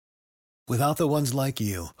Without the ones like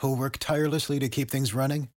you, who work tirelessly to keep things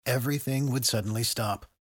running, everything would suddenly stop.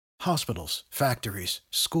 Hospitals, factories,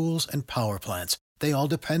 schools, and power plants, they all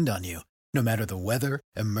depend on you. No matter the weather,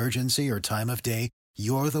 emergency, or time of day,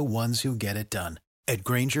 you're the ones who get it done. At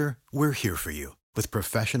Grainger, we're here for you with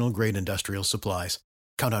professional-grade industrial supplies.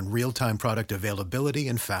 Count on real-time product availability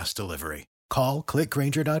and fast delivery. Call, click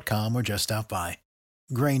Grainger.com, or just stop by.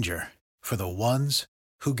 Grainger, for the ones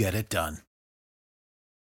who get it done.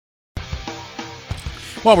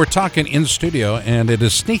 Well, we're talking in studio, and it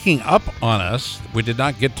is sneaking up on us. We did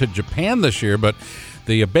not get to Japan this year, but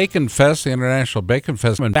the Bacon Fest, the International Bacon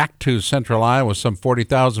Fest, went back to Central Iowa. Some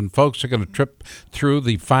 40,000 folks are going to trip through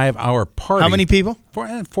the 5-hour party. How many people?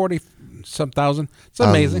 40-some thousand. It's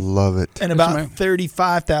amazing. I love it. And about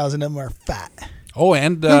 35,000 of them are fat. Oh,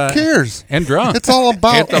 and who cares? And drunk. It's all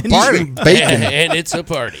about the party. Bacon. And it's a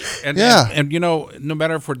party. And, yeah. And, you know, no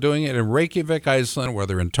matter if we're doing it in Reykjavik, Iceland,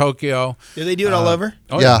 whether in Tokyo. Do they do it all over?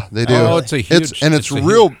 Oh, yeah, they do. Oh, it's a huge. It's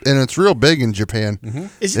real big in Japan. Mm-hmm.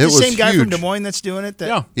 Is it the same guy from Des Moines that's doing it?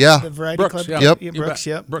 Yeah. The Variety Brooks, Club? yeah. Yep. Brooks,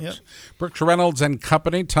 yep. Brooks Reynolds and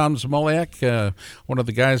Company, Tom Zmoliak, one of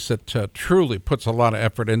the guys that truly puts a lot of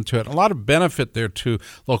effort into it. A lot of benefit there to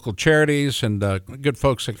local charities and good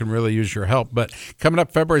folks that can really use your help. But coming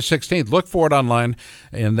up February 16th, look for it online,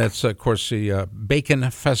 and that's, of course, the Bacon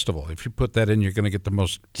Festival. If you put that in, you're going to get the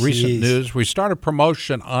most recent news. We started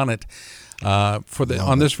promotion on it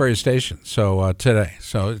on this very station. So today,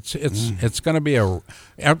 so it's going to be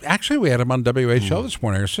Actually, we had him on WHO this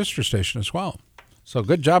morning, our sister station as well. So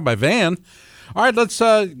good job by Van. All right, let's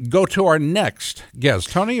go to our next guest.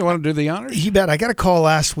 Tony, you want to do the honors? You bet. I got a call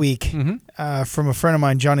last week from a friend of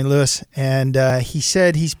mine, Johnny Lewis, and he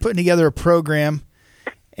said he's putting together a program,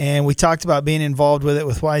 and we talked about being involved with it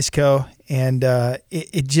with Wiseco, and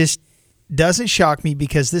it just doesn't shock me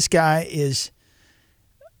because this guy is,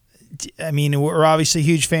 I mean, we're obviously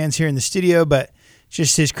huge fans here in the studio, but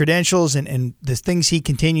just his credentials and the things he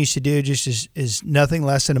continues to do just is nothing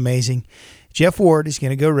less than amazing. Jeff Ward is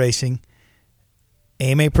going to go racing.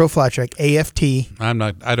 AMA Pro Flat Track, AFT.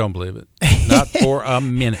 I don't believe it. Not for a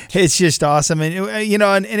minute. It's just awesome. And, you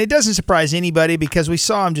know, and it doesn't surprise anybody because we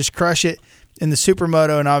saw him just crush it in the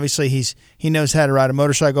Supermoto, and obviously he knows how to ride a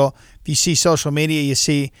motorcycle. If you see social media, you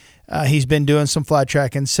see he's been doing some flat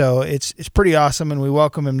tracking, so it's pretty awesome, and we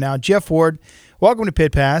welcome him now. Jeff Ward, welcome to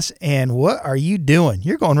Pit Pass, and what are you doing?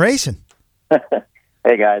 You're going racing.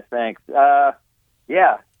 Hey, guys, thanks.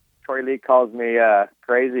 Yeah, Troy Lee calls me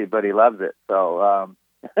crazy, but he loves it, so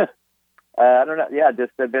I don't know. Yeah,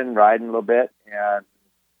 just I've been riding a little bit, and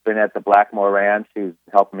been at the Blackmore Ranch, who's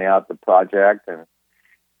helping me out with the project, and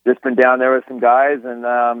just been down there with some guys,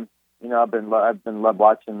 and you know, I've been love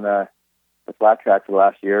watching the flat track for the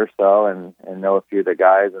last year or so, and know a few of the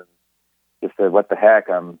guys, and just said, what the heck,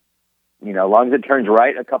 you know, as long as it turns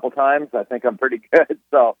right a couple times, I think I'm pretty good.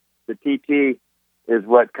 So the TT is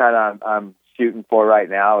what kind of I'm shooting for right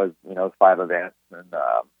now, is, you know, 5 events, and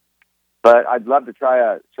but I'd love to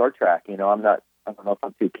try a short track. You know, I don't know if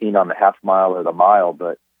I'm too keen on the half mile or the mile,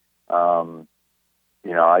 but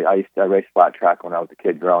you know, I raced flat track when I was a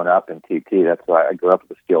kid growing up in TT. That's why I grew up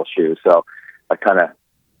with a steel shoe. So I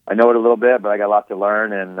know it a little bit, but I got a lot to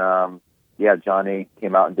learn. And yeah, Johnny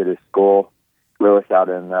came out and did his school, Lewis, out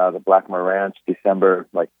in the Blackmore Ranch, December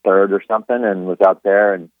 3rd or something, and was out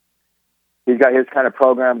there. And he's got his kind of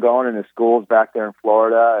program going in his schools back there in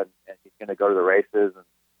Florida, and he's going to go to the races. And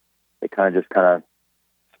it kind of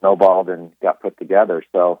snowballed and got put together.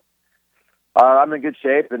 So I'm in good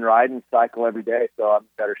shape and ride and cycle every day, so I'm in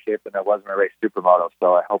better shape than I was when I raced Supermoto.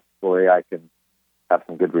 So hopefully I can have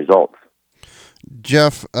some good results.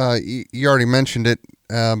 Jeff, you already mentioned it,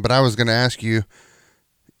 but I was going to ask you,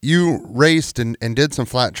 you raced and did some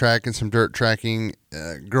flat track and some dirt tracking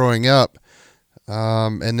growing up,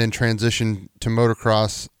 and then transitioned to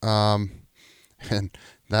motocross, and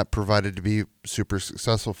that provided to be super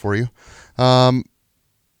successful for you. How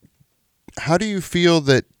do you feel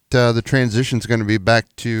that the transition is going to be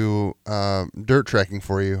back to dirt tracking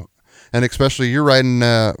for you? And especially you're riding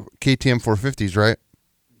KTM 450s, right?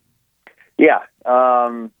 Yeah.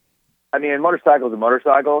 I mean, motorcycle is a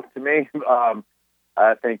motorcycle to me.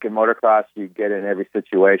 I think in motocross you get in every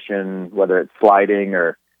situation, whether it's sliding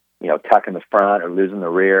or, you know, tucking the front or losing the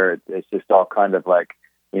rear. It's just all kind of like,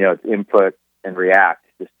 you know, it's input and react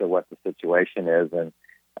just to what the situation is. And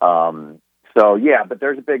so, yeah, but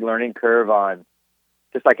there's a big learning curve on,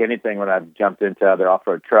 just like anything when I've jumped into other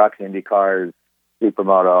off-road trucks, Indy cars,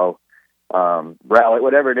 Supermoto, rally,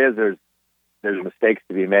 whatever it is, there's mistakes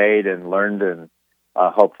to be made and learned, and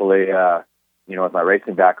hopefully, you know, with my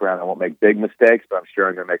racing background, I won't make big mistakes, but I'm sure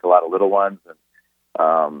I'm going to make a lot of little ones.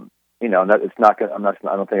 And it's not gonna,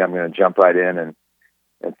 I don't think I'm going to jump right in and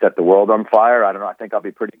set the world on fire. I don't know. I think I'll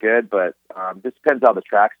be pretty good, but just depends how the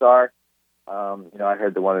tracks are. I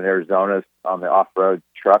heard the one in Arizona on the off-road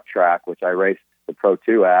truck track, which I raced the Pro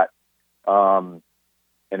 2 at. And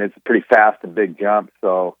it's a pretty fast and big jump.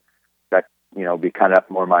 So that, be kind of up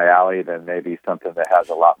more my alley than maybe something that has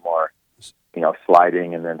a lot more,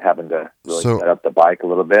 sliding and then having to really set up the bike a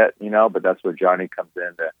little bit, but that's where Johnny comes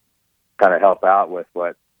in to kind of help out with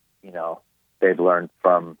what, they've learned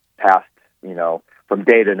from past, from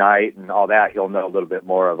day to night and all that. He'll know a little bit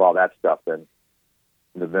more of all that stuff than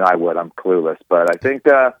I would. I'm clueless, but I think,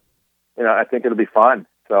 I think it'll be fun.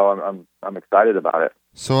 So I'm excited about it.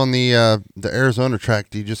 So on the Arizona track,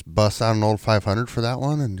 do you just bust out an old 500 for that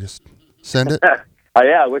one and just send it?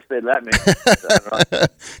 Yeah, I wish they'd let me.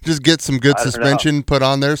 Just get some good suspension put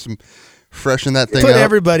on there, freshen that thing up. Put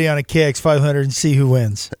everybody on a KX 500 and see who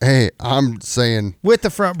wins. Hey, I'm saying with the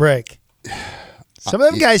front brake. Some of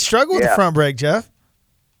them guys struggle with the front brake, Jeff.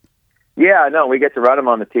 Yeah, no, we get to run them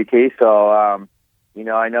on the TT, so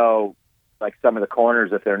I know like some of the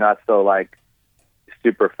corners, if they're not so like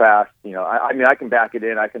super fast, I can back it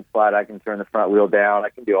in, I can slide, I can turn the front wheel down, I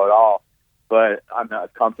can do it all, but I'm not as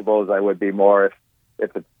comfortable as I would be more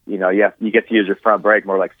if it's, you get to use your front brake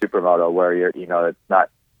more like Supermoto, where you're, it's not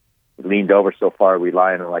leaned over so far,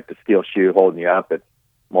 relying on like the steel shoe holding you up. It's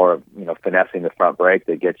more, finessing the front brake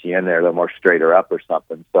that gets you in there a little more straighter up or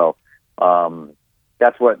something. So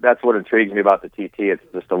that's what intrigues me about the TT. It's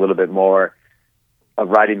just a little bit more of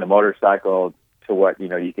riding the motorcycle to what,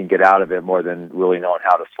 you can get out of it more than really knowing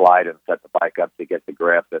how to slide and set the bike up to get the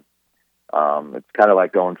grip. And it's kind of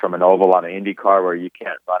like going from an oval on an Indy car where you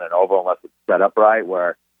can't run an oval unless it's set up right,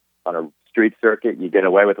 where on a street circuit you get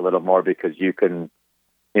away with a little more because you can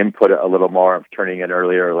input a little more of turning it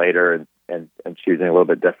earlier or later and choosing a little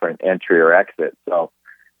bit different entry or exit. So,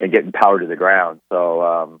 and getting power to the ground. So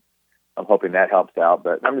I'm hoping that helps out.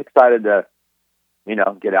 But I'm excited to,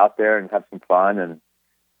 get out there and have some fun and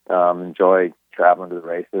enjoy traveling to the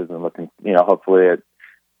races and looking, hopefully at,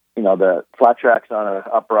 the flat track's on an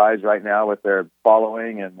uprise right now with their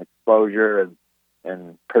following and exposure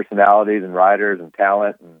and personalities and riders and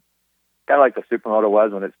talent, and kind of like the Supermoto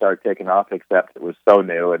was when it started taking off, except it was so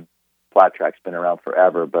new and flat track's been around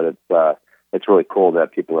forever, but it's really cool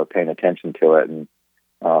that people are paying attention to it, and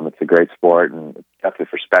it's a great sport, and definitely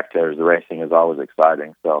for spectators, the racing is always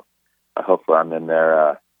exciting. So hopefully I'm in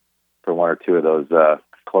there for one or two of those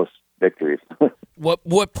close victories.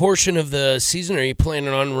 What portion of the season are you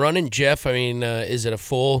planning on running, Jeff? I mean, is it a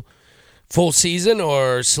full season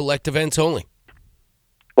or select events only?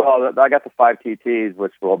 Well, I got the 5 TTs,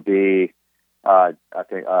 which will be, I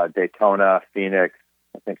think, Daytona, Phoenix,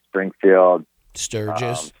 I think Springfield,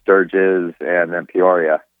 Sturgis, and then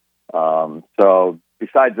Peoria. So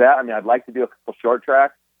besides that, I'd like to do a couple short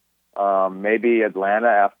tracks, maybe Atlanta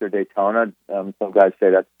after Daytona. Some guys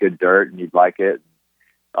say that's good dirt and you'd like it.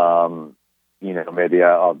 Maybe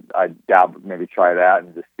I'd dabble, maybe try that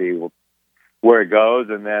and just see where it goes,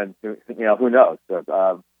 and then who knows.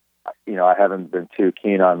 So, I haven't been too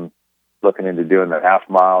keen on looking into doing the half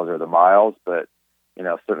miles or the miles, but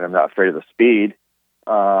certainly I'm not afraid of the speed.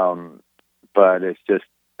 But it's just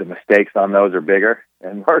the mistakes on those are bigger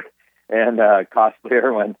and more and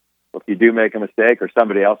costlier if you do make a mistake or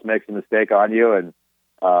somebody else makes a mistake on you. And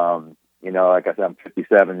like I said, I'm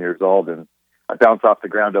 57 years old and I bounce off the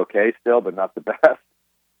ground okay still, but not the best.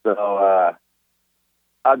 So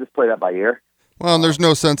I'll just play that by ear. Well, and there's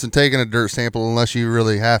no sense in taking a dirt sample unless you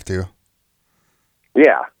really have to.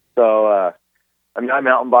 Yeah. So, I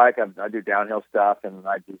mountain bike. I do downhill stuff, and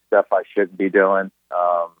I do stuff I shouldn't be doing,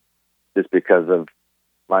 just because of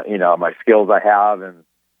my skills I have.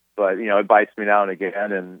 But it bites me now and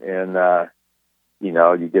again, and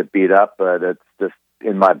you get beat up, but it's just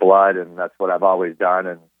in my blood, and that's what I've always done.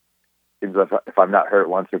 And seems like if I'm not hurt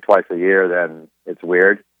once or twice a year, then it's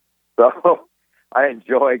weird. So I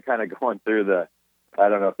enjoy kind of going through I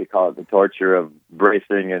don't know if you call it the torture of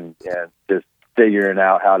racing and just figuring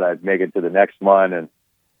out how to make it to the next one and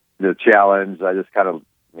the challenge. I just kind of,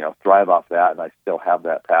 thrive off that, and I still have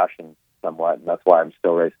that passion somewhat, and that's why I'm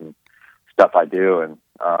still racing stuff I do. And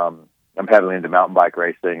I'm heavily into mountain bike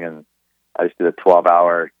racing, and I just did a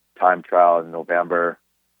 12-hour time trial in November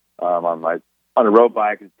on a road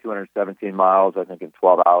bike. It's 217 miles, I think, in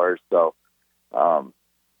 12 hours. So,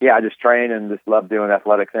 I just train and just love doing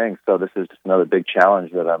athletic things. So this is just another big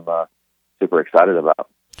challenge that I'm super excited about.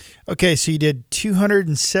 Okay, so you did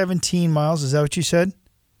 217 miles. Is that what you said?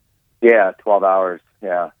 Yeah, 12 hours,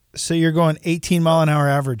 yeah. So you're going 18 mile an hour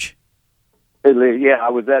average? Yeah, I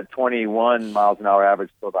was at 21 miles an hour average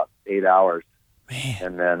for about 8 hours. Man.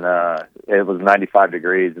 And then it was 95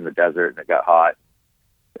 degrees in the desert, and it got hot.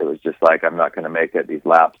 It was just like, I'm not going to make it, these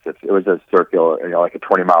laps. It was a circular, like a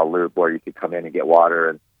 20-mile loop where you could come in and get water,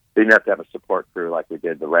 and you didn't have to have a support crew like we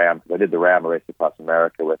did the Ram. I did the Ram Race Across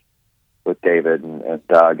America with David and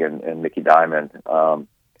Doug and Mickey Diamond, where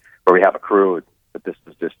we have a crew, but this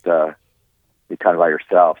was just you kind of by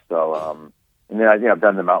yourself. So, and then I've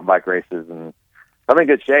done the mountain bike races, and I'm in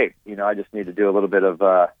good shape. I just need to do a little bit of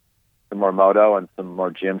some more moto and some more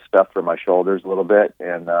gym stuff for my shoulders a little bit,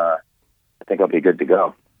 and I think I'll be good to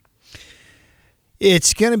go.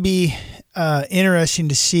 It's going to be interesting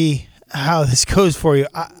to see how this goes for you.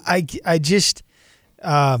 I just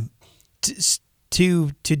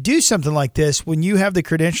to do something like this when you have the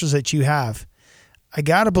credentials that you have, I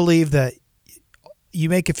got to believe that you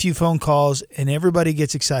make a few phone calls and everybody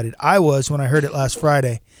gets excited. I was when I heard it last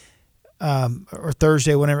Friday or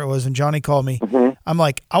Thursday, whenever it was, when Johnny called me. Mm-hmm. I'm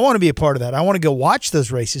like, I want to be a part of that. I want to go watch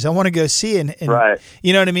those races. I want to go see and right.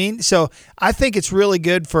 You know what I mean? So I think it's really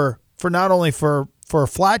good for not only for a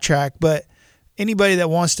flat track, but anybody that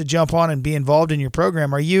wants to jump on and be involved in your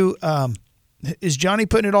program. Are you is Johnny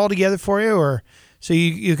putting it all together for you, or so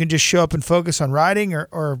you can just show up and focus on riding,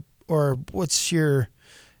 or what's your?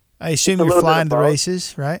 I assume you're flying the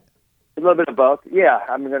races, right? A little bit of both. Yeah,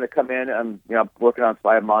 I'm going to come in. I'm working on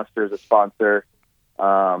Fly Monster as a sponsor.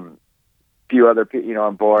 Few other people,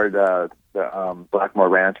 on board. The Blackmore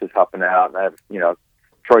Ranch is helping out, and I have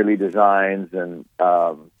Troy Lee Designs, and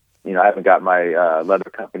I haven't got my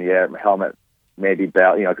leather company yet. My helmet, maybe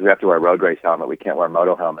belt, because we have to wear a road race helmet. We can't wear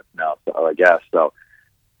moto helmets now, so I guess so.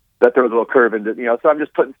 That throws a little curve into So I'm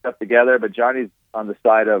just putting stuff together. But Johnny's on the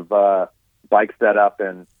side of bike setup,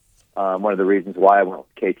 and one of the reasons why I went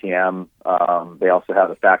with KTM. They also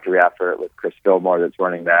have a factory effort with Chris Fillmore that's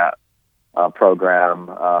running that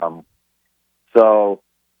program. So,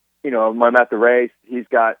 when I'm at the race, he's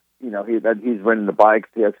got, he's running the bikes.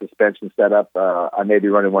 He has suspension set up. I may be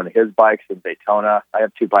running one of his bikes in Daytona. I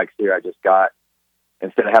have 2 bikes here I just got.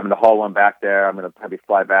 Instead of having to haul one back there, I'm going to probably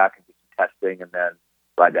fly back and do some testing and then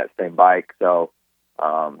ride that same bike. So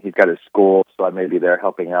he's got his school, so I may be there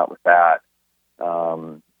helping out with that.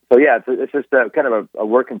 So, yeah, it's just kind of a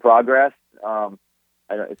work in progress.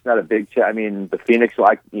 It's not a big the Phoenix, so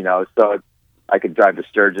I could drive to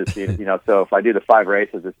Sturgis, so if I do the 5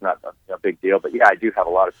 races, it's not a big deal. But, yeah, I do have a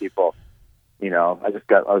lot of people, I was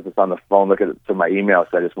just on the phone looking at some of my emails,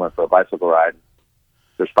 so I just went for a bicycle ride.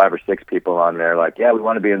 There's 5 or 6 people on there like, yeah, we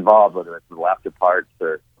want to be involved, whether it's the laughter parts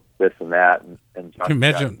or this and that. And John's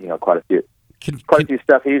got, quite a few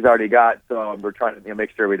stuff he's already got, so we're trying to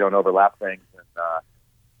make sure we don't overlap things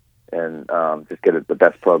and just get the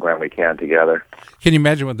best program we can together. Can you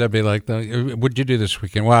imagine what that'd be like, though? What'd you do this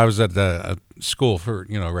weekend? Well, I was at the school for,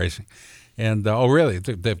 racing. And, really?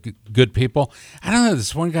 They're good people? I don't know.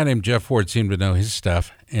 This one guy named Jeff Ward seemed to know his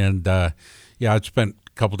stuff. And, I spent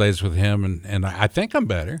a couple days with him, and I think I'm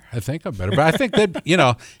better. But I think that, you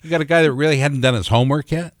got a guy that really hadn't done his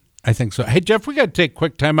homework yet. I think so. Hey, Jeff, we got to take a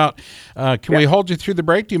quick time out. Can we hold you through the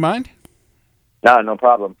break? Do you mind? No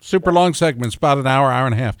problem. Super long segments, about an hour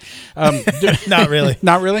and a half. Not really.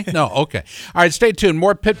 Not really? No, okay. All right, stay tuned.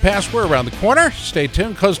 More Pit Pass. We're around the corner. Stay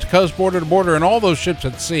tuned. Coast to coast, border to border, and all those ships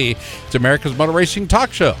at sea. It's America's Motor Racing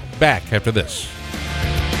Talk Show. Back after this.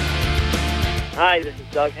 Hi, this is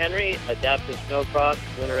Doug Henry, adaptive snowcross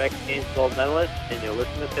Winter X Games gold medalist, and you're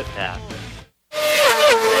listening to Pit Pass.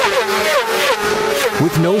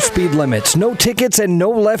 With no speed limits, no tickets, and no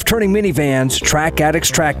left-turning minivans, Track Addicts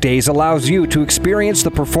Track Days allows you to experience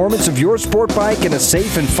the performance of your sport bike in a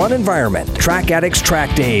safe and fun environment. Track Addicts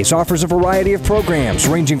Track Days offers a variety of programs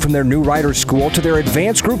ranging from their new rider school to their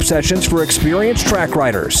advanced group sessions for experienced track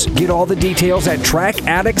riders. Get all the details at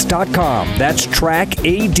trackaddicts.com. That's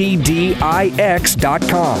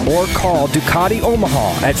trackaddix.com. Or call Ducati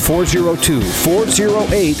Omaha at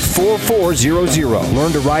 402-408-4400.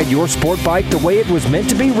 Learn to ride your sport bike the way it was meant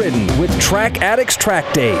to be ridden with Track Addicts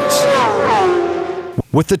Track Days.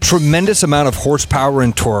 With the tremendous amount of horsepower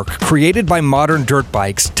and torque created by modern dirt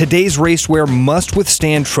bikes, today's racewear must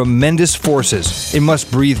withstand tremendous forces. It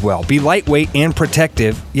must breathe well, be lightweight and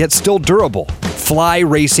protective, yet still durable. Fly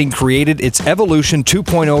Racing created its Evolution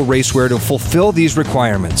 2.0 racewear to fulfill these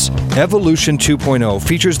requirements. Evolution 2.0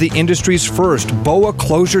 features the industry's first BOA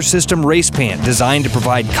closure system race pant designed to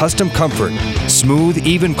provide custom comfort, smooth,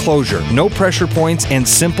 even closure, no pressure points, and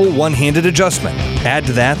simple one-handed adjustment. Add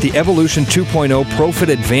to that the Evolution 2.0 ProFit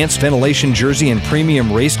Advanced Ventilation Jersey and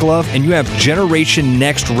Premium Race Glove, and you have Generation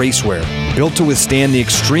Next racewear, built to withstand the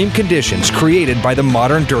extreme conditions created by the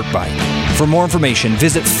modern dirt bike. For more information,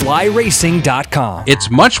 visit flyracing.com. It's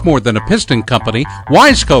much more than a piston company.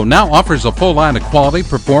 Wiseco now offers a full line of quality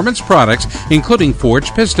performance products, including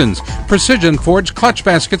forged pistons, precision forged clutch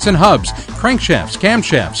baskets and hubs, crankshafts,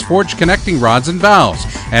 camshafts, forged connecting rods and valves.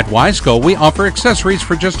 At Wiseco, we offer accessories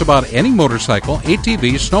for just about any motorcycle,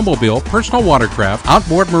 ATV, snowmobile, personal watercraft,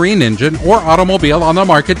 outboard marine engine, or automobile on the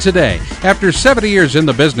market today. After 70 years in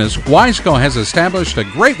the business, Wiseco has established a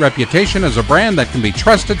great reputation as a brand that can be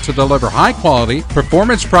trusted to deliver high-quality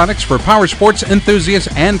performance products for power sports enthusiasts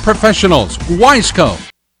and professionals. Wiseco.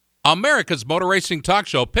 America's Motor Racing Talk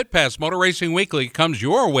Show, Pit Pass Motor Racing Weekly, comes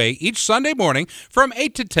your way each Sunday morning from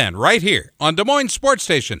 8 to 10 right here on Des Moines Sports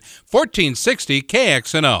Station, 1460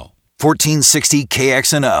 KXNO. 1460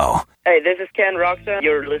 KXNO. Hey, this is Ken Roxon.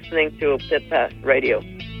 You're listening to Pit Pass Radio.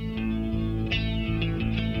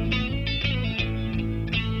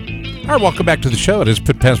 All right, welcome back to the show. It is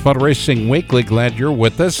Pit Pass Motor Racing Weekly. Glad you're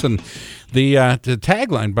with us. And the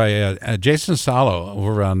tagline by Jason Salo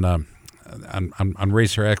over on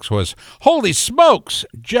Racer X was, "Holy smokes,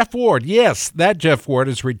 Jeff Ward." Yes, that Jeff Ward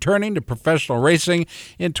is returning to professional racing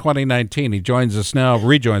in 2019. He joins us now,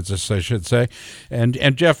 rejoins us, I should say.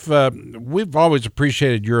 And Jeff, we've always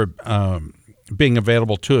appreciated your being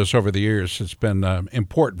available to us over the years. It's been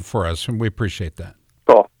important for us, and we appreciate that.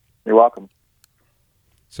 Cool. You're welcome.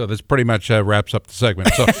 So this pretty much wraps up the segment.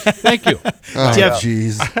 So thank you. Oh, Jeff.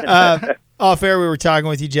 jeez. Off air, we were talking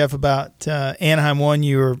with you, Jeff, about Anaheim 1.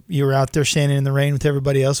 You were out there standing in the rain with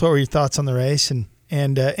everybody else. What were your thoughts on the race? And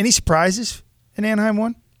any surprises in Anaheim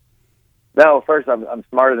 1? No, first, I'm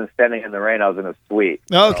smarter than standing in the rain. I was in a suite.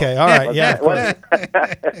 Okay, all right, yeah.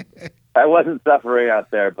 I wasn't suffering out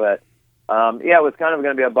there, but yeah, it was kind of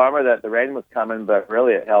going to be a bummer that the rain was coming, but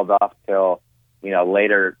really it held off till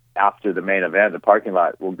later after the main event. The parking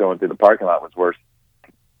lot, going through the parking lot was worse,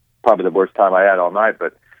 probably the worst time I had all night.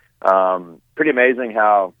 But pretty amazing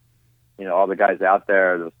how all the guys out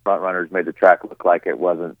there, the front runners, made the track look like it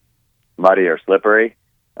wasn't muddy or slippery.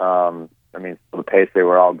 I mean, the pace they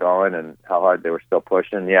were all going and how hard they were still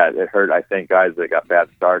pushing. Yeah, it hurt, I think, guys that got bad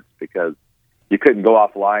starts because you couldn't go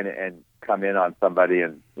offline and come in on somebody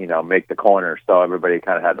and, make the corner. So everybody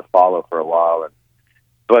kind of had to follow for a while.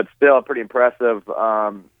 But still pretty impressive.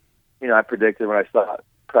 I predicted when I saw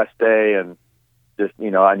press day and just,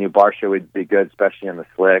 I knew Barcia would be good, especially in the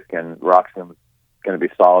slick, and Roxon was going to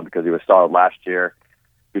be solid because he was solid last year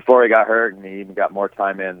before he got hurt, and he even got more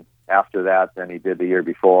time in after that than he did the year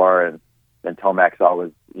before. And then Tomac's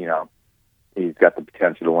always, he's got the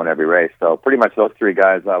potential to win every race. So pretty much those three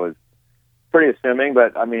guys I was pretty assuming,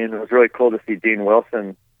 but I mean, it was really cool to see Dean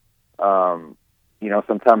Wilson.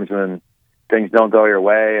 Sometimes when things don't go your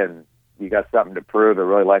way and you got something to prove, it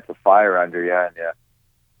really lights a fire under you, and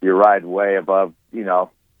you ride way above,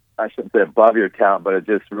 I shouldn't say above your talent, but it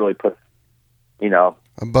just really puts,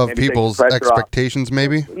 above people's expectations,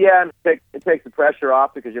 maybe? Yeah, and it takes the pressure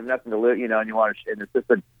off because you have nothing to lose, and you want to, and it's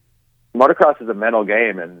just motocross is a mental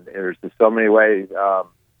game, and there's just so many ways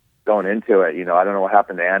going into it. I don't know what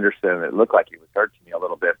happened to Anderson. It looked like he was hurt to me a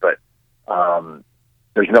little bit, but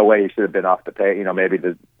there's no way he should have been off the pace. Maybe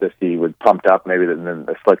he was pumped up. Maybe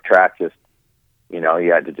the slick track just, he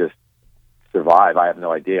had to just survive. I have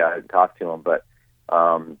no idea. I didn't talk to him, but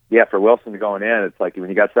for Wilson going in, it's like when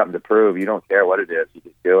you got something to prove, you don't care what it is, you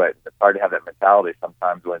just do it. It's hard to have that mentality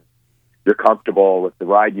sometimes when you're comfortable with the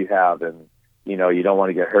ride you have, and you don't want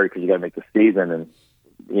to get hurt because you got to make the season, and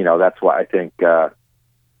that's why I think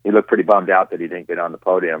he looked pretty bummed out that he didn't get on the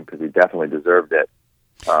podium because he definitely deserved it.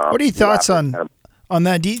 What are your thoughts on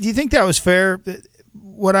that? Do you think that was fair?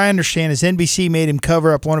 What I understand is NBC made him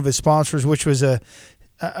cover up one of his sponsors, which was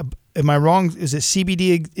am I wrong? Is it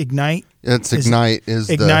CBD Ignite? It's Ignite.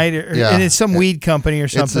 And it's some weed company or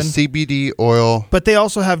something. It's a CBD oil. But they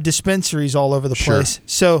also have dispensaries all over the place.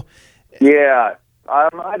 So, yeah,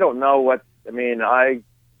 I don't know what. I mean, I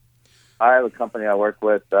have a company I work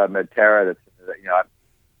with, Medterra. That's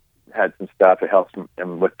I've had some stuff. It helps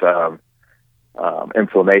him with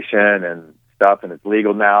inflammation and stuff, and it's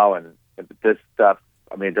legal now. And this stuff,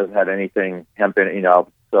 I mean, it doesn't have anything hemp in it,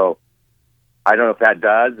 So I don't know if that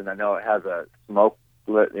does, and I know it has a smoke,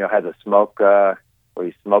 where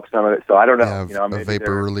you smoke some of it. So I don't know. Yeah, maybe a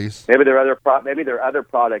vapor release. Maybe their other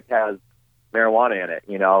product has marijuana in it,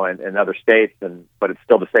 in other states, but it's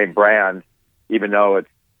still the same brand, even though it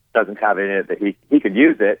doesn't have it in it that he could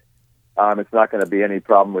use it. It's not going to be any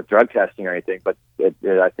problem with drug testing or anything, but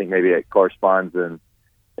I think maybe it corresponds and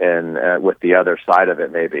with the other side of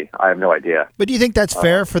it, maybe. I have no idea. But do you think that's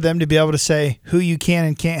fair for them to be able to say who you can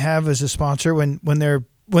and can't have as a sponsor when the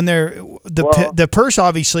purse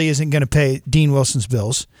obviously isn't going to pay Dean Wilson's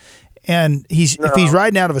bills, And if he's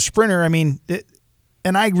riding out of a Sprinter, I mean,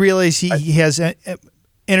 and I realize he has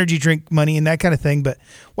energy drink money and that kind of thing. But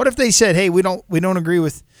what if they said, "Hey, we don't agree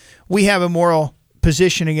with, we have a moral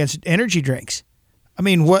position against energy drinks"? I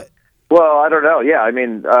mean, what? Well, I don't know. Yeah, I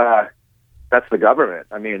mean, that's the government.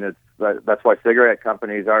 I mean, that's why cigarette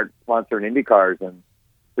companies aren't sponsoring Indy cars and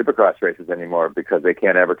Supercross races anymore, because they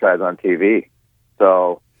can't advertise on TV.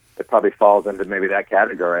 So it probably falls into maybe that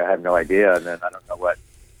category. I have no idea. And then I don't know what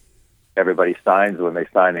everybody signs when they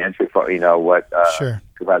sign the entry for, what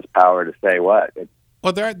who has power to say what.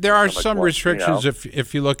 Well, there are some more, restrictions.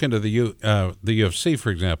 If you look into the UFC, for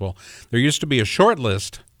example, there used to be a short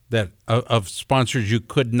list that of sponsors you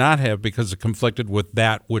could not have because it conflicted with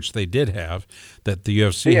that which they did have, that the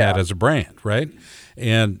UFC had as a brand, right?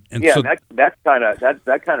 And so that kind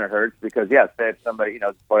of hurts, because say if somebody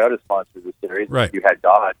Toyota sponsors the series, right? You had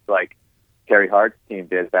Dodge, like Terry Hart's team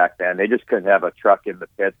did back then. They just couldn't have a truck in the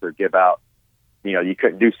pits or give out. You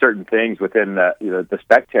couldn't do certain things within the the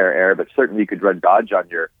Spectator era, but certainly you could run Dodge on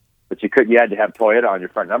your. But you couldn't. You had to have Toyota on your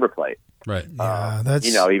front number plate. Right. Yeah, that's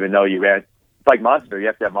even though you ran. It's like Monster. You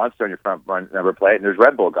have to have Monster on your front number plate, and there's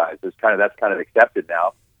Red Bull guys. That's kind of accepted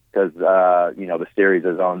now, because the series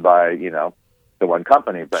is owned by the one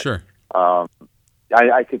company. But sure.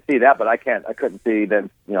 I could see that, but I couldn't see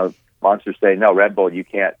them. Monster say no, Red Bull, you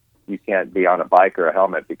can't be on a bike or a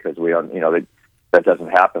helmet because we own. That doesn't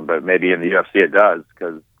happen. But maybe in the UFC it does,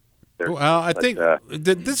 because. Well, I think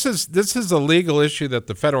this is a legal issue that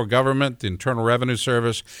the federal government, the Internal Revenue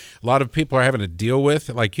Service, a lot of people are having to deal with.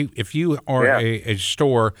 Like if you are a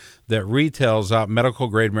store that retails out medical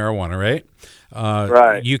grade marijuana, right?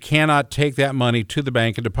 Right. You cannot take that money to the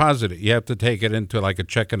bank and deposit it. You have to take it into like a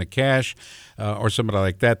check and a cash or somebody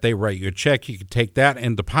like that. They write you a check. You can take that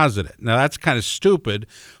and deposit it. Now, that's kind of stupid,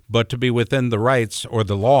 but to be within the rights, or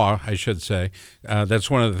the law, I should say, that's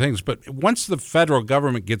one of the things. But once the federal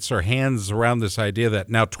government gets their hands around this idea that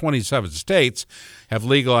now 27 states have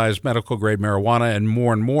legalized medical-grade marijuana and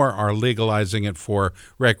more are legalizing it for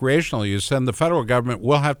recreational use, then the federal government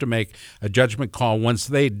will have to make a judgment call. Once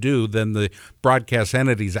they do, then the broadcast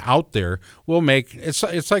entities out there will make – it's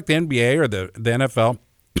like the NBA or the NFL.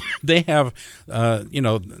 They have,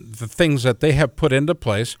 the things that they have put into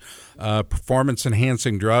place,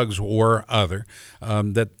 performance-enhancing drugs or other,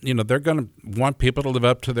 that, they're going to want people to live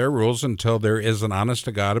up to their rules until there is an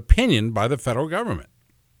honest-to-God opinion by the federal government.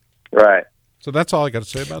 Right. So that's all I got to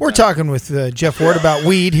say about that. We're talking with Jeff Ward about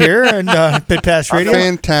weed here and Pit Pass Radio.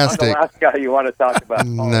 Fantastic. I'm the last guy you want to talk about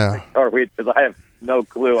No. or weed, because I have no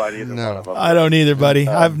clue on either one of them. I don't either, buddy.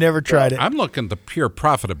 I've never tried it. I'm looking at the pure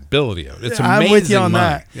profitability of it. It's amazing. I'm with you on money.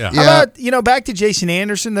 that. Yeah. How about, back to Jason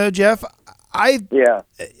Anderson, though, Jeff?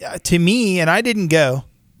 To me, and I didn't go,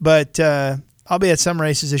 but I'll be at some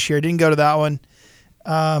races this year. I didn't go to that one.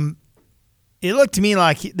 It looked to me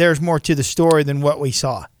like there's more to the story than what we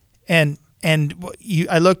saw. And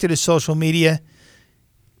I looked at his social media.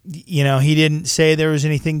 He didn't say there was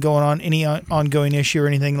anything going on, any ongoing issue or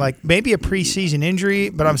anything, like maybe a preseason injury,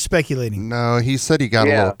 but I'm speculating. No, he said he got a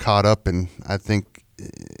little caught up in, I think,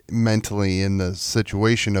 mentally in the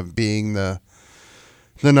situation of being the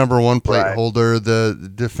number one plate holder,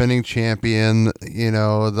 the defending champion,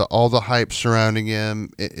 all the hype surrounding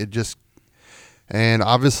him. It just, and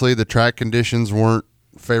obviously the track conditions weren't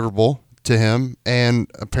favorable to him, and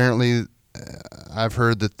apparently I've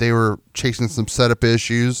heard that they were chasing some setup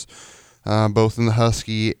issues, both in the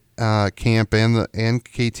Husky camp and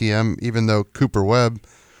KTM, even though Cooper Webb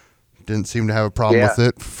didn't seem to have a problem with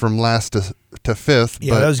it from last to fifth.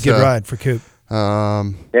 Yeah, that was a good ride for Coop.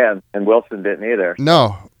 And Wilson didn't either.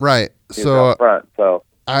 No, right. So, front, so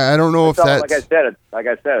I don't know if that's... Like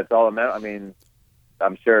I said, it's all about,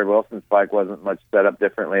 I'm sure Wilson's bike wasn't much set up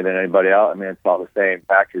differently than anybody else. It's all the same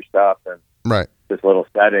factory stuff and just little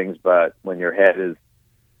settings. But when your head is,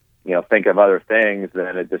 think of other things,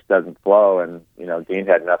 then it just doesn't flow. And Dean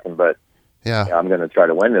had nothing but, I'm going to try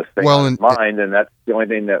to win this thing on his mind, and that's the only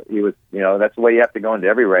thing that he was. That's the way you have to go into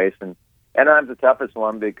every race. And Anaheim's the toughest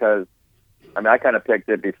one because, I kind of picked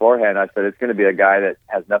it beforehand. I said it's going to be a guy that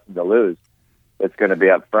has nothing to lose. It's going to be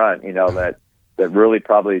up front. That really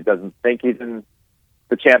probably doesn't think he's in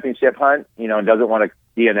the championship hunt, and doesn't want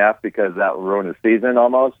to DNF because that will ruin his season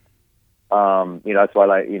almost. That's why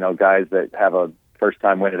I like, guys that have a first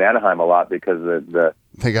time win at Anaheim a lot, because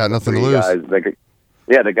they got nothing to lose. Guys,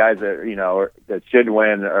 the guys that, that should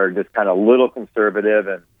win are just kind of a little conservative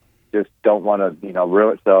and just don't want to,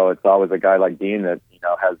 ruin it. So it's always a guy like Dean that,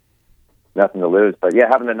 has nothing to lose. But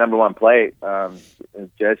having the number one plate, is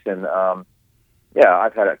just, and,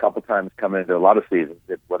 I've had it a couple times come into a lot of seasons,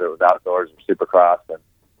 whether it was outdoors or Supercross, and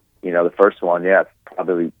the first one, it's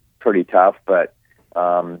probably pretty tough, but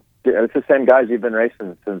it's the same guys you've been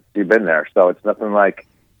racing since you've been there. So it's nothing like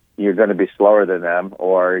you're going to be slower than them,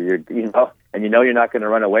 or and you're not going to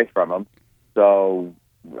run away from them. So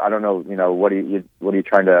I don't know, what are you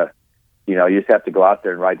trying to, you just have to go out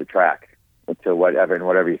there and ride the track until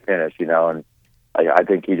whatever you finish, and I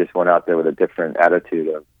think he just went out there with a different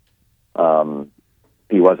attitude of,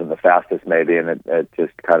 he wasn't the fastest maybe, and it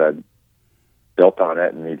just kind of built on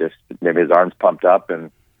it, and maybe his arms pumped up,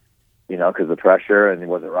 and because of the pressure, and he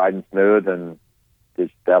wasn't riding smooth, and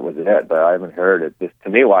that was it. But I haven't heard it. Just to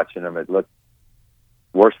me, watching him, it looked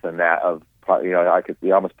worse than that.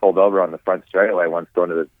 He almost pulled over on the front straightaway once going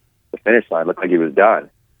to the finish line. It looked like he was done,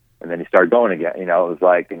 and then he started going again. It was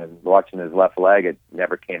like, watching his left leg, it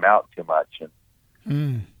never came out too much.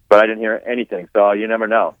 But I didn't hear anything, so you never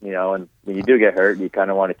know, and when you do get hurt, you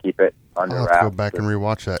kind of want to keep it under I'll wraps. have to go back and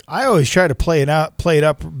rewatch that. I always try to play it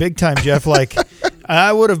up big time, Jeff. Like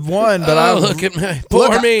I would have won, but look at me,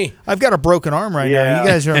 poor me. I've got a broken arm right now. You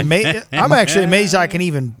guys are amazing. I'm actually amazed I can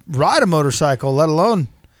even ride a motorcycle, let alone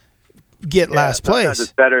get last place.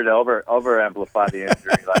 It's better to over amplify the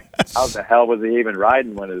injury. Like, how the hell was he even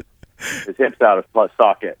riding when his hips out of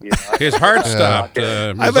socket? His heart stopped.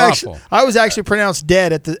 I was actually pronounced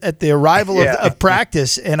dead at the arrival of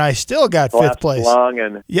practice, and I still got fifth place. Lung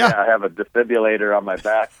and I have a defibrillator on my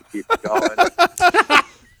back to keep it going.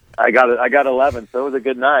 I got 11, so it was a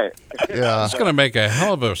good night. Yeah, it's going to make a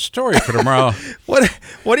hell of a story for tomorrow. What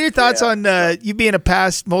are your thoughts on you being a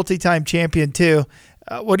past multi-time champion too?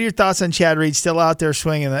 What are your thoughts on Chad Reed still out there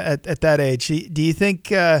swinging at that age? Do you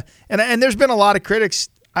think? And there's been a lot of critics,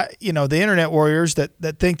 the internet warriors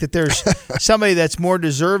that think that there's somebody that's more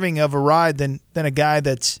deserving of a ride than a guy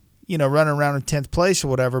that's running around in 10th place or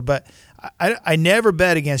whatever. But I never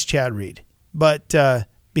bet against Chad Reed, but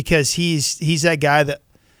because he's that guy that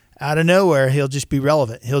out of nowhere he'll just be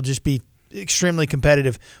relevant. He'll just be extremely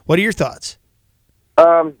competitive. What are your thoughts?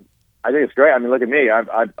 I think it's great. I mean, look at me.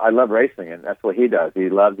 I love racing, and that's what he does. He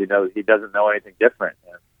doesn't know anything different.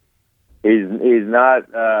 He's not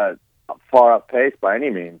far off pace by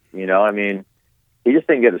any means. I mean, he just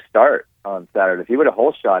didn't get a start on Saturday. If he would have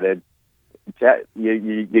hole shotted,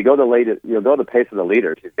 you go the pace of the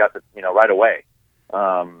leaders. He's got the right away,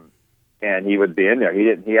 and he would be in there. He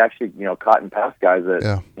didn't. He actually caught and passed guys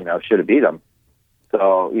that should have beat him.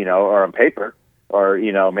 So or on paper, or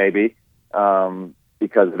maybe.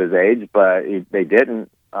 Because of his age, but they didn't.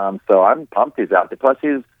 So I'm pumped he's out there. Plus,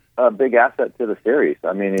 he's a big asset to the series.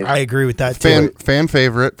 I mean, I agree with that. Fan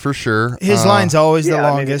favorite for sure. His line's always the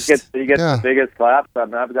longest. He gets the biggest claps. I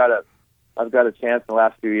mean, I've got a chance in the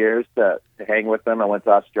last few years to hang with him. I went to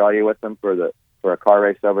Australia with him for a car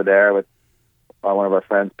race over there with one of our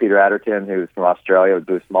friends, Peter Adderton, who's from Australia with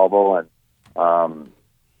Boost Mobile, and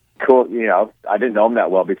cool. I didn't know him that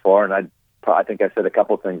well before, and I think I said a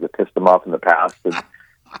couple of things that pissed him off in the past, and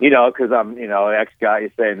because I'm an ex guy, you're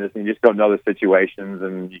saying this, and you just don't know the situations,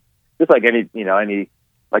 and just like anybody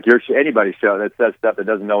show that says stuff that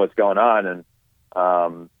doesn't know what's going on, and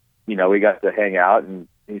we got to hang out, and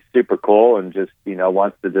he's super cool, and just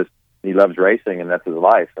wants to he loves racing, and that's his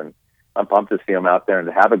life, and I'm pumped to see him out there and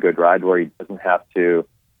to have a good ride where he doesn't have to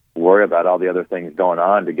worry about all the other things going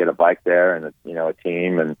on to get a bike there and a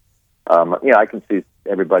team, and I can see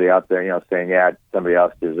everybody out there, saying, somebody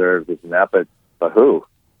else deserves this and that, but who?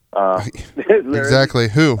 Exactly,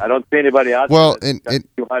 who? I don't see anybody out there. Well,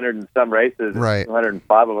 200 and some races, right?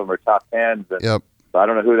 205 of them are top 10s. And yep. So I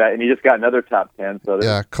don't know who that, and he just got another top 10. So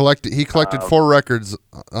he collected 4 records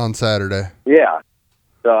on Saturday. Yeah,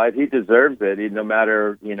 so he deserves it. No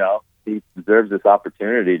matter, he deserves this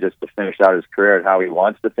opportunity just to finish out his career at how he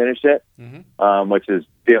wants to finish it, which is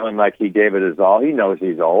feeling like he gave it his all. He knows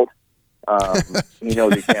he's old. He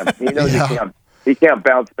knows he can't. He knows he can't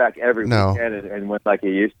bounce back every weekend and win like he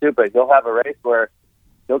used to. But he'll have a race where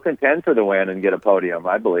he'll contend for the win and get a podium,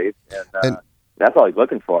 I believe. And that's all he's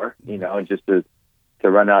looking for. And just to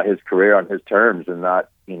run out his career on his terms and not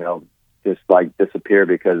just like disappear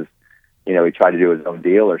because he tried to do his own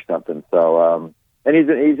deal or something. So and he's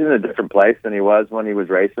in a different place than he was when he was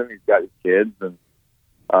racing. He's got his kids and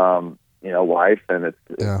wife, and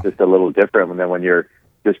it's just a little different than when you're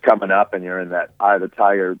just coming up and you're in that eye of the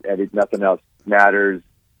tiger, and nothing else matters.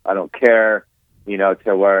 I don't care,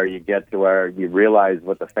 to where you get to where you realize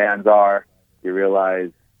what the fans are, you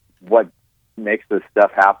realize what makes this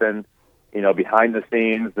stuff happen, behind the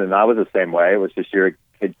scenes. And I was the same way. It was just you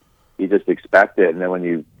just expect it, and then when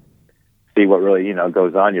you see what really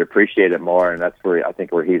goes on, you appreciate it more, and that's where I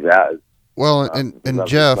think where he's at. Well, and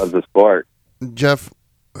Jeff loves the sport. Jeff,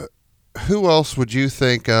 who else would you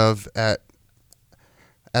think of at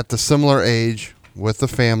the similar age with the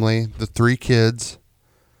family, the 3 kids,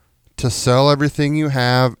 to sell everything you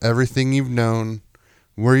have, everything you've known,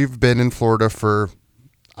 where you've been in Florida for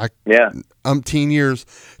umpteen years,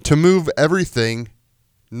 to move everything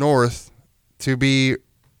north to be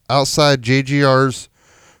outside JGR's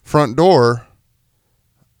front door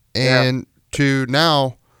and to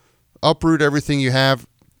now uproot everything you have,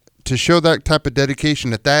 to show that type of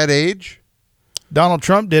dedication at that age. Donald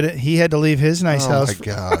Trump did it. He had to leave his nice house. Oh, my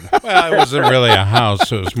God. Well, it wasn't really a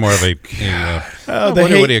house. It was more of a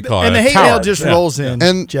what do you call it? And the hate tower. mail just rolls in,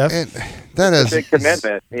 And Jeff. And that is a big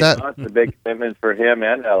commitment. It's a big commitment for him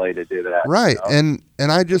and Ellie to do that. Right. You know?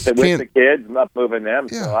 And I just with can't. the kids, not moving them.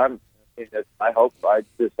 Yeah. So I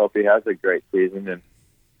just hope he has a great season. And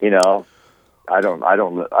I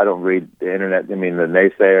don't read the internet. I mean, the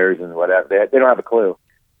naysayers and whatever. They don't have a clue.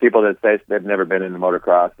 People that say they've never been in the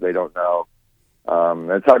motocross, they don't know.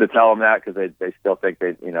 It's hard to tell them that because they still think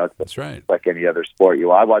That's right. It's like any other sport.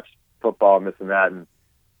 I watch football and this and that, and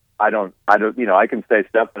I don't. I can say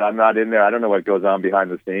stuff, but I'm not in there. I don't know what goes on behind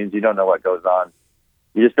the scenes. You don't know what goes on.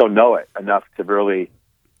 You just don't know it enough to really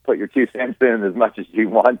put your 2 cents in as much as you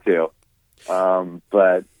want to.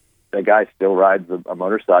 But the guy still rides a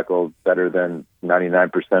motorcycle better than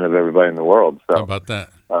 99% of everybody in the world. So how about that?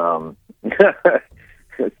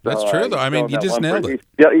 That's true, though. I mean, you just nailed it.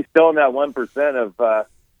 He's still in that 1% of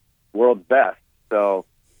world's best. So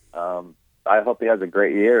I hope he has a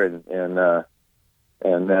great year, and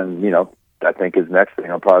then I think his next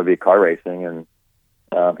thing will probably be car racing, and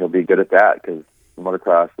he'll be good at that because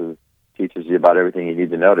motocross teaches you about everything you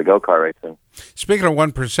need to know to go car racing. Speaking of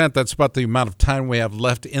 1%, that's about the amount of time we have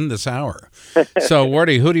left in this hour. So,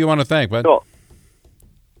 Wardy, who do you want to thank, bud? Cool.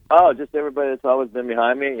 Oh, just everybody that's always been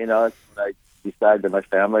behind me. I decide that my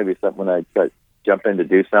family be something when I jump in to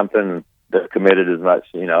do something, they're committed as much,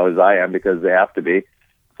 as I am because they have to be.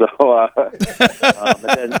 So,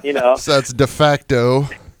 and then, So that's de facto.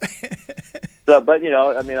 So, but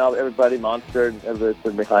everybody, Monster, everybody's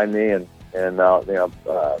been behind me, and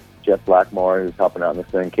Jeff Blackmore, who's helping out in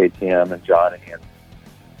this thing, KTM, and Johnny,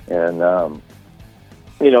 and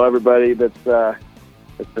everybody that's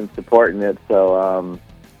been supporting it. So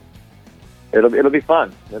it'll be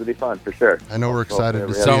fun. It'll be fun for sure. I know we're excited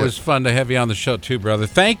to see It's always fun to have you on the show too, brother.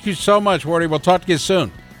 Thank you so much, Wardy. We'll talk to you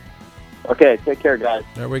soon. Okay, take care, guys.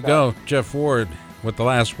 There we go. Jeff Ward with the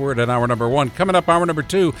last word in hour number 1. Coming up, hour number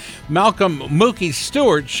 2, Malcolm Mookie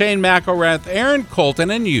Stewart, Shane McElrath, Aaron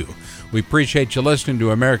Colton, and you. We appreciate you listening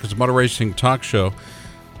to America's Motor Racing Talk Show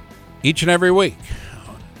each and every week.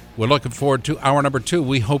 We're looking forward to hour number 2.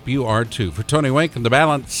 We hope you are too. For Tony Wink and The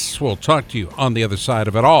Balance, we'll talk to you on the other side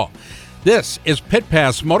of it all. This is Pit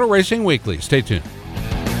Pass Motor Racing Weekly. Stay tuned.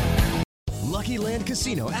 Lucky Land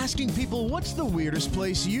Casino, asking people, what's the weirdest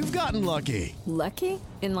place you've gotten lucky? Lucky?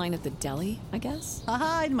 In line at the deli, I guess?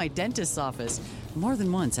 Aha, in my dentist's office. More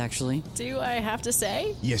than once, actually. Do I have to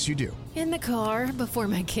say? Yes, you do. In the car before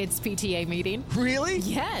my kids' PTA meeting. Really?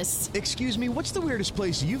 Yes. Excuse me, what's the weirdest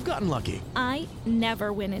place you've gotten lucky? I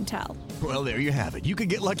never win and tell. Well, there you have it. You can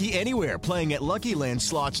get lucky anywhere, playing at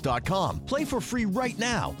LuckyLandSlots.com. Play for free right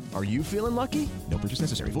now. Are you feeling lucky? No purchase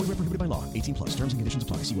necessary. Void where prohibited by law. 18+. Terms and conditions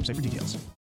apply. See website for details.